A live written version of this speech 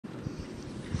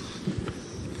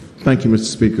Thank you, Mr.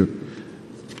 Speaker.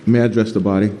 May I address the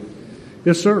body?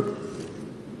 Yes, sir.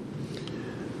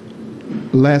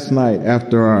 Last night,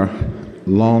 after our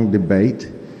long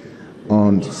debate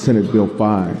on Senate Bill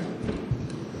 5,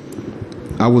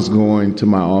 I was going to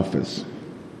my office,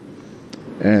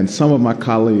 and some of my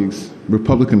colleagues,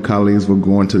 Republican colleagues, were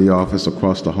going to the office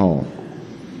across the hall.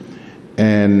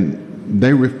 And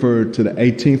they referred to the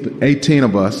 18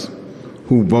 of us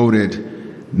who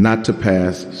voted not to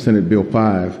pass Senate Bill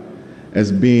 5 as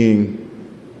being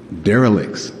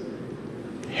derelicts,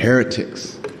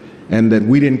 heretics, and that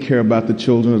we didn't care about the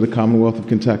children of the Commonwealth of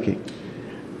Kentucky.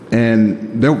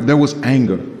 And there was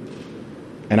anger.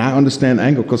 And I understand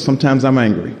anger because sometimes I'm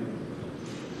angry.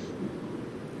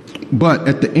 But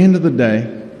at the end of the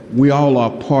day, we all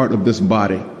are part of this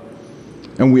body.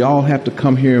 And we all have to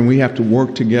come here and we have to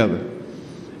work together.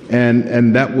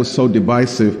 And that was so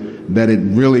divisive that it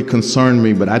really concerned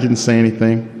me, but I didn't say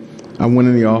anything. I went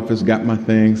in the office, got my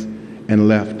things, and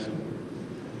left.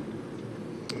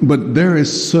 But there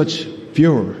is such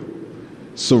furor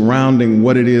surrounding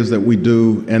what it is that we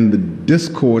do and the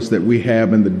discourse that we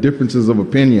have and the differences of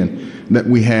opinion that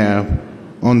we have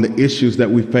on the issues that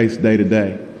we face day to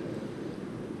day.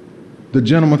 The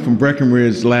gentleman from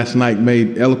Breckenridge last night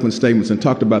made eloquent statements and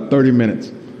talked about 30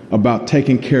 minutes about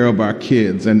taking care of our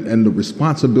kids and the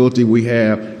responsibility we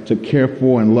have to care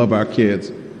for and love our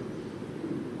kids.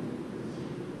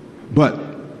 But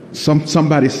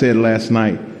somebody said last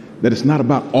night that it's not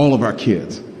about all of our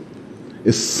kids.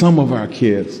 It's some of our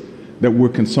kids that we're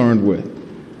concerned with.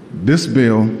 This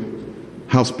bill,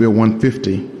 House Bill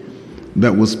 150,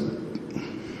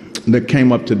 that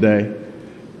came up today,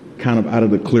 kind of out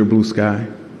of the clear blue sky,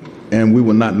 and we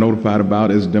were not notified about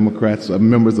as Democrats,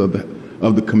 members of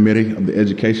the committee, of the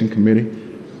Education Committee.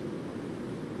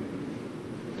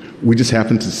 We just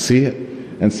happened to see it,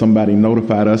 and somebody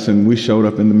notified us, and we showed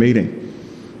up in the meeting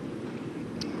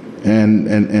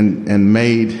and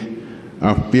made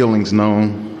our feelings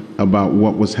known about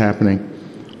what was happening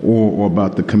or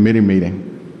about the committee meeting.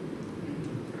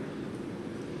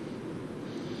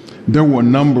 There were a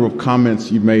number of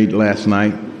comments you made last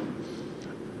night,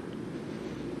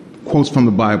 quotes from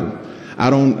the Bible.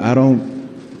 I don't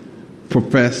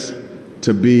profess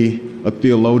to be a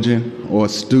theologian or a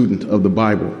student of the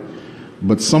Bible,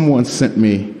 but someone sent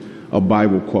me a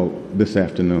Bible quote this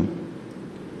afternoon.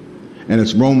 And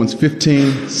it's Romans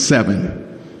 15:7.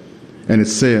 And it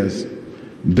says,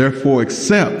 "Therefore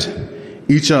accept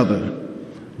each other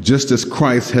just as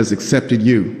Christ has accepted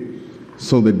you,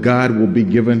 so that God will be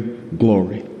given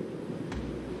glory."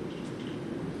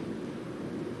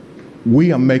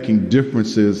 We are making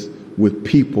differences with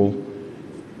people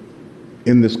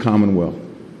in this Commonwealth.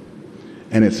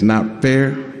 And it's not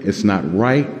fair, it's not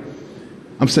right.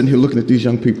 I'm sitting here looking at these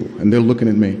young people, and they're looking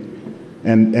at me.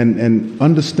 And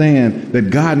understand that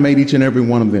God made each and every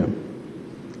one of them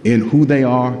in who they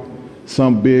are,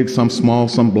 some big, some small,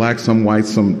 some black, some white,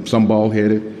 some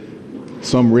bald-headed,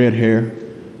 some red hair,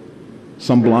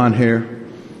 some blonde hair.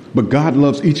 But God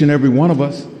loves each and every one of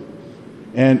us.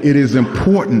 And it is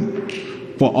important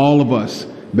for all of us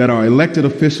that are elected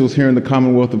officials here in the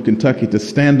Commonwealth of Kentucky to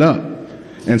stand up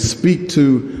and speak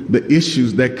to the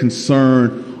issues that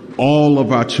concern all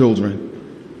of our children,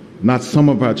 not some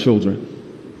of our children.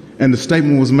 And the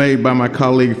statement was made by my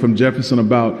colleague from Jefferson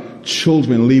about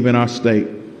children leaving our state.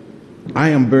 I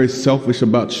am very selfish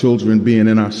about children being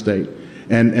in our state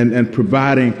and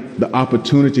providing the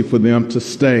opportunity for them to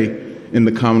stay in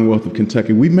the Commonwealth of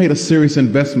Kentucky. We've made a serious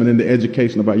investment in the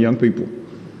education of our young people.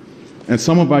 And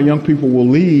some of our young people will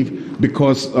leave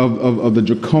because of the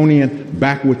draconian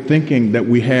backward thinking that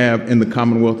we have in the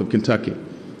Commonwealth of Kentucky.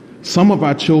 Some of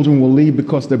our children will leave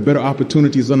because there are better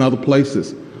opportunities in other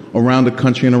places around the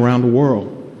country and around the world.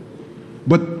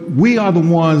 But we are the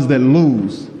ones that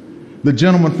lose. The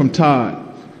gentleman from Todd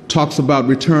talks about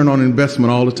return on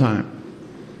investment all the time.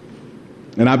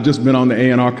 And I've just been on the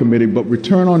A&R committee, but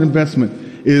return on investment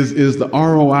is the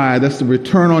ROI. That's the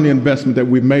return on the investment that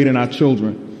we've made in our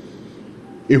children.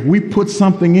 If we put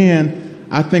something in,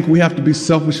 I think we have to be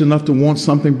selfish enough to want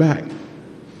something back.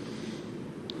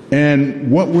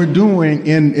 And what we're doing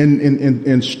in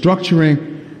structuring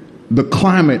the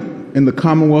climate in the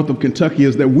Commonwealth of Kentucky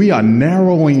is that we are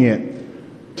narrowing it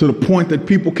to the point that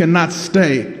people cannot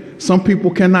stay. Some people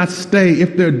cannot stay.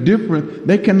 If they're different,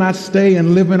 they cannot stay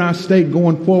and live in our state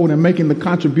going forward and making the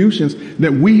contributions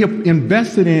that we have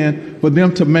invested in for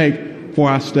them to make for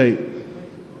our state.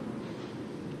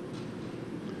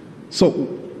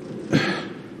 So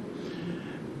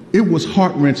it was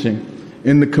heart-wrenching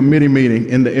in the committee meeting,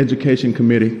 in the Education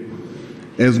Committee,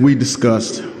 as we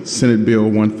discussed Senate Bill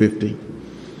 150.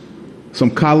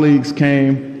 Some colleagues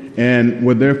came and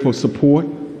were there for support,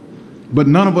 but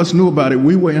none of us knew about it.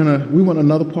 We were in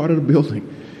another part of the building,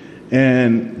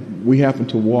 and we happened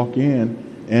to walk in,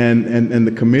 and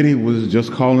the committee was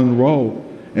just calling the roll,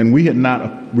 and we had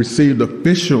not received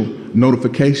official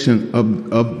notification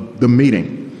of the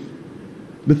meeting.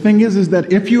 The thing is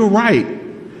that if you're right,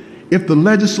 if the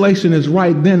legislation is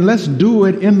right, then let's do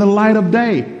it in the light of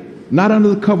day, not under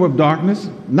the cover of darkness,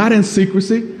 not in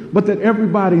secrecy, but that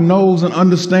everybody knows and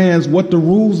understands what the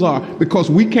rules are, because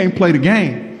we can't play the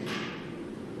game.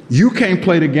 You can't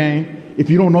play the game if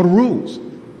you don't know the rules.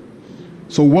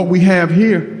 So what we have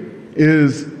here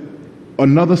is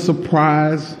another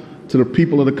surprise to the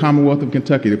people of the Commonwealth of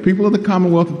Kentucky. The people of the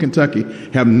Commonwealth of Kentucky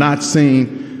have not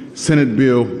seen Senate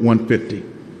Bill 150.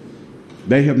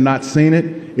 They have not seen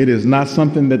it. It is not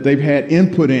something that they've had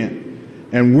input in.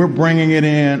 And we're bringing it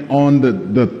in on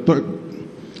the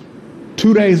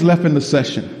 2 days left in the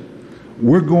session.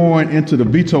 We're going into the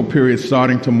veto period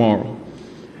starting tomorrow.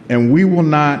 And we will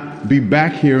not be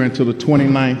back here until the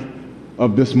 29th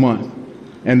of this month.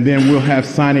 And then we'll have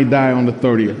sine die on the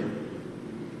 30th.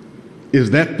 Is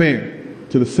that fair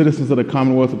to the citizens of the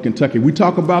Commonwealth of Kentucky? We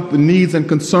talk about the needs and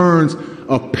concerns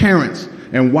of parents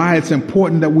and why it's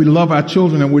important that we love our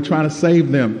children and we're trying to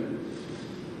save them.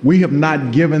 We have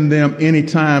not given them any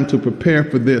time to prepare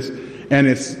for this. And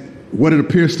it's what it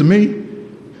appears to me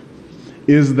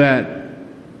is that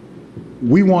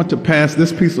we want to pass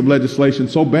this piece of legislation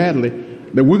so badly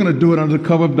that we're going to do it under the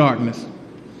cover of darkness.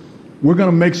 We're going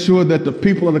to make sure that the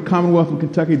people of the Commonwealth of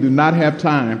Kentucky do not have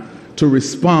time to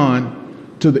respond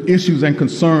to the issues and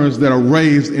concerns that are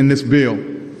raised in this bill.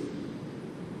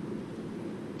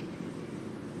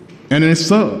 And it's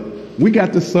sub. We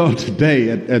got this sub today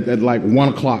at like 1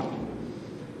 o'clock,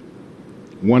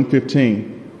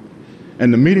 1:15.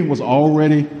 And the meeting was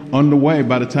already underway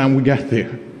by the time we got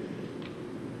there.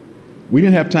 We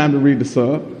didn't have time to read the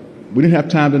sub. We didn't have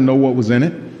time to know what was in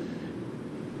it.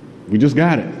 We just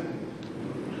got it.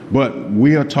 But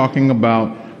we are talking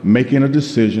about making a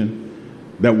decision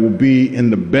that will be in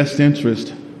the best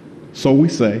interest, so we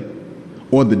say,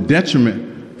 or the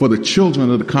detriment for the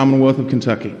children of the Commonwealth of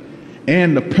Kentucky.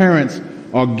 And the parents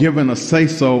are given a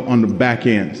say-so on the back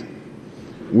end.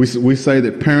 We say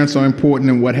that parents are important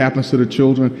in what happens to the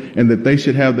children and that they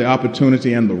should have the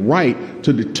opportunity and the right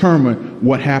to determine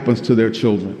what happens to their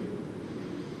children.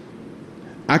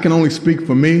 I can only speak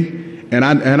for me, and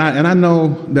I know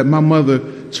that my mother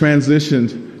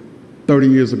transitioned 30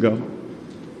 years ago.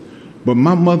 But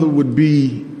my mother would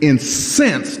be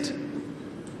incensed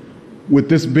with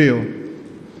this bill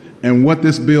and what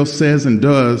this bill says and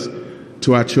does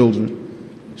to our children.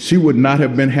 She would not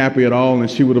have been happy at all, and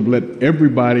she would have let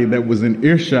everybody that was in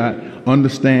earshot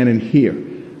understand and hear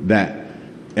that.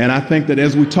 And I think that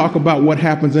as we talk about what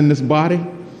happens in this body,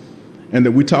 and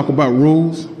that we talk about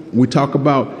rules, we talk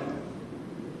about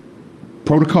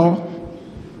protocol,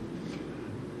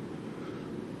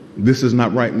 this is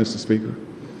not right, Mr. Speaker.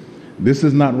 This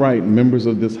is not right, members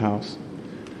of this House.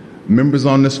 Members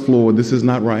on this floor, this is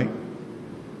not right.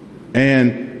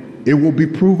 And it will be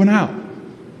proven out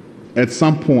at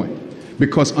some point.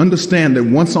 Because understand that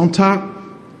once on top,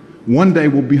 one day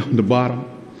we'll be on the bottom.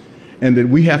 And that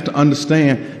we have to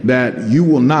understand that you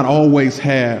will not always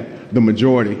have the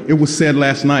majority. It was said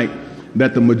last night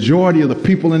that the majority of the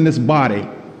people in this body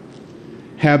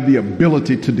have the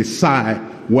ability to decide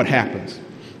what happens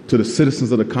to the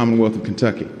citizens of the Commonwealth of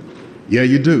Kentucky. Yeah,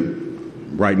 you do,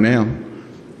 right now.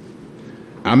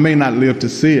 I may not live to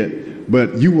see it,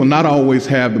 but you will not always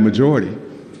have the majority.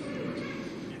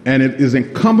 And it is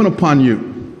incumbent upon you,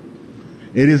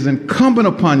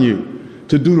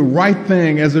 to do the right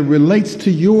thing as it relates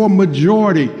to your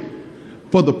majority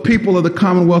for the people of the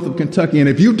Commonwealth of Kentucky. And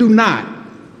if you do not,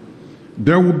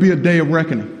 there will be a day of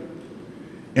reckoning.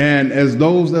 And as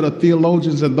those that are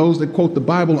theologians and those that quote the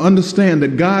Bible understand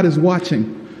that God is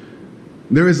watching,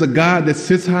 there is a God that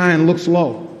sits high and looks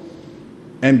low.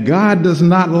 And God does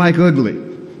not like ugly.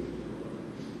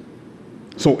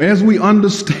 So as we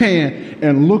understand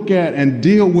and look at and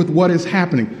deal with what is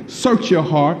happening, search your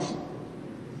hearts.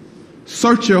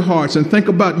 Search your hearts and think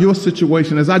about your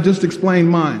situation as I just explained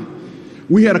mine.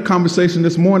 We had a conversation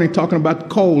this morning talking about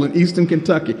coal in Eastern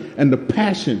Kentucky and the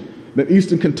passion that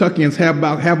Eastern Kentuckians have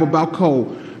about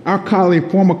coal. Our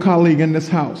colleague, former colleague in this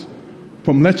house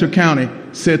from Letcher County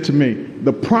said to me,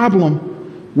 the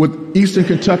problem with Eastern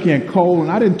Kentucky and coal,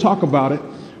 and I didn't talk about it,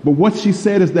 but what she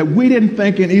said is that we didn't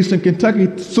think in Eastern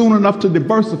Kentucky soon enough to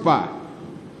diversify.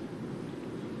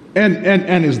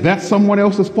 And is that someone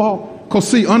else's fault? Because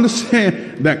see,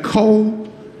 understand that coal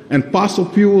and fossil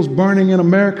fuels burning in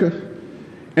America,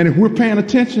 and if we're paying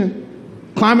attention,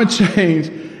 Climate change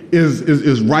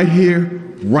is right here,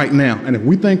 right now. And if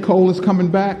we think coal is coming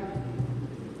back,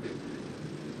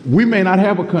 we may not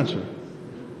have a country.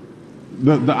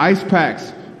 The ice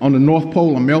packs on the North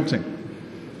Pole are melting.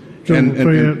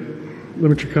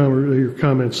 Limit your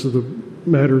comments to the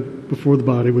matter before the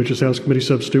body, which is House Committee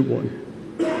Substitute 1.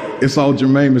 It's all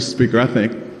germane, Mr. Speaker, I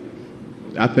think.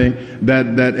 I think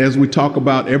that as we talk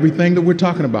about everything that we're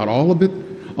talking about, all of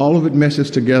it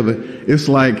meshes together. It's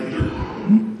like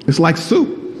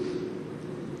soup.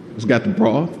 It's got the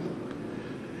broth,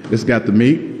 it's got the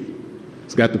meat,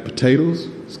 it's got the potatoes,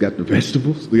 it's got the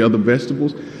vegetables, the other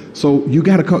vegetables. So you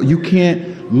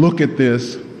can't look at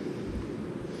this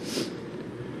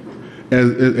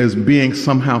as being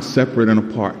somehow separate and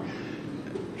apart.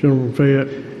 Gentleman Fayette,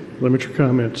 limit your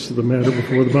comments to the matter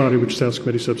before the body, which is House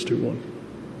Committee Substitute 1.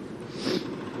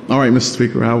 All right, Mr.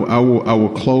 Speaker, I will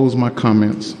close my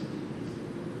comments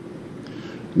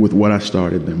with what I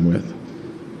started them with.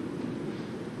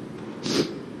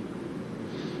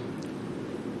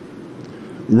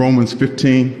 Romans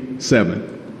 15:7.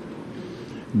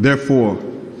 Therefore,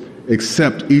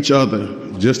 accept each other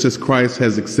just as Christ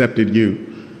has accepted you,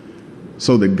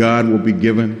 so that God will be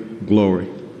given glory.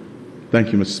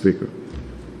 Thank you, Mr. Speaker.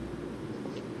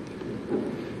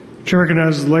 Chair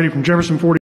recognizes the lady from Jefferson 40.